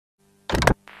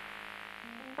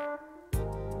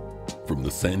From the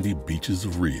sandy beaches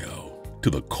of Rio to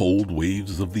the cold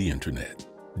waves of the internet,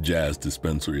 Jazz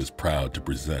Dispensary is proud to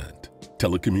present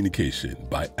Telecommunication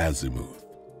by Azymuth.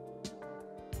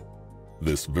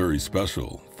 This very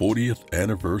special 40th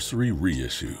anniversary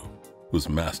reissue was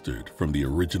mastered from the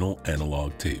original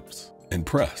analog tapes and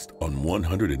pressed on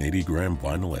 180-gram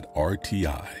vinyl at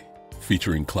RTI,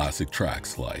 featuring classic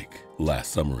tracks like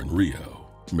Last Summer in Rio,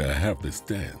 May I Have This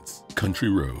Dance, Country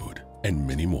Road, and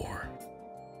many more.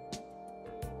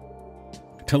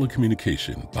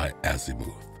 Telecommunication by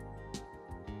Azymuth.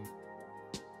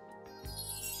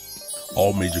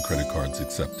 All major credit cards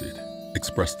accepted.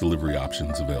 Express delivery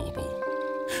options available.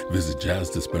 Visit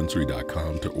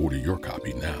jazzdispensary.com to order your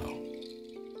copy now.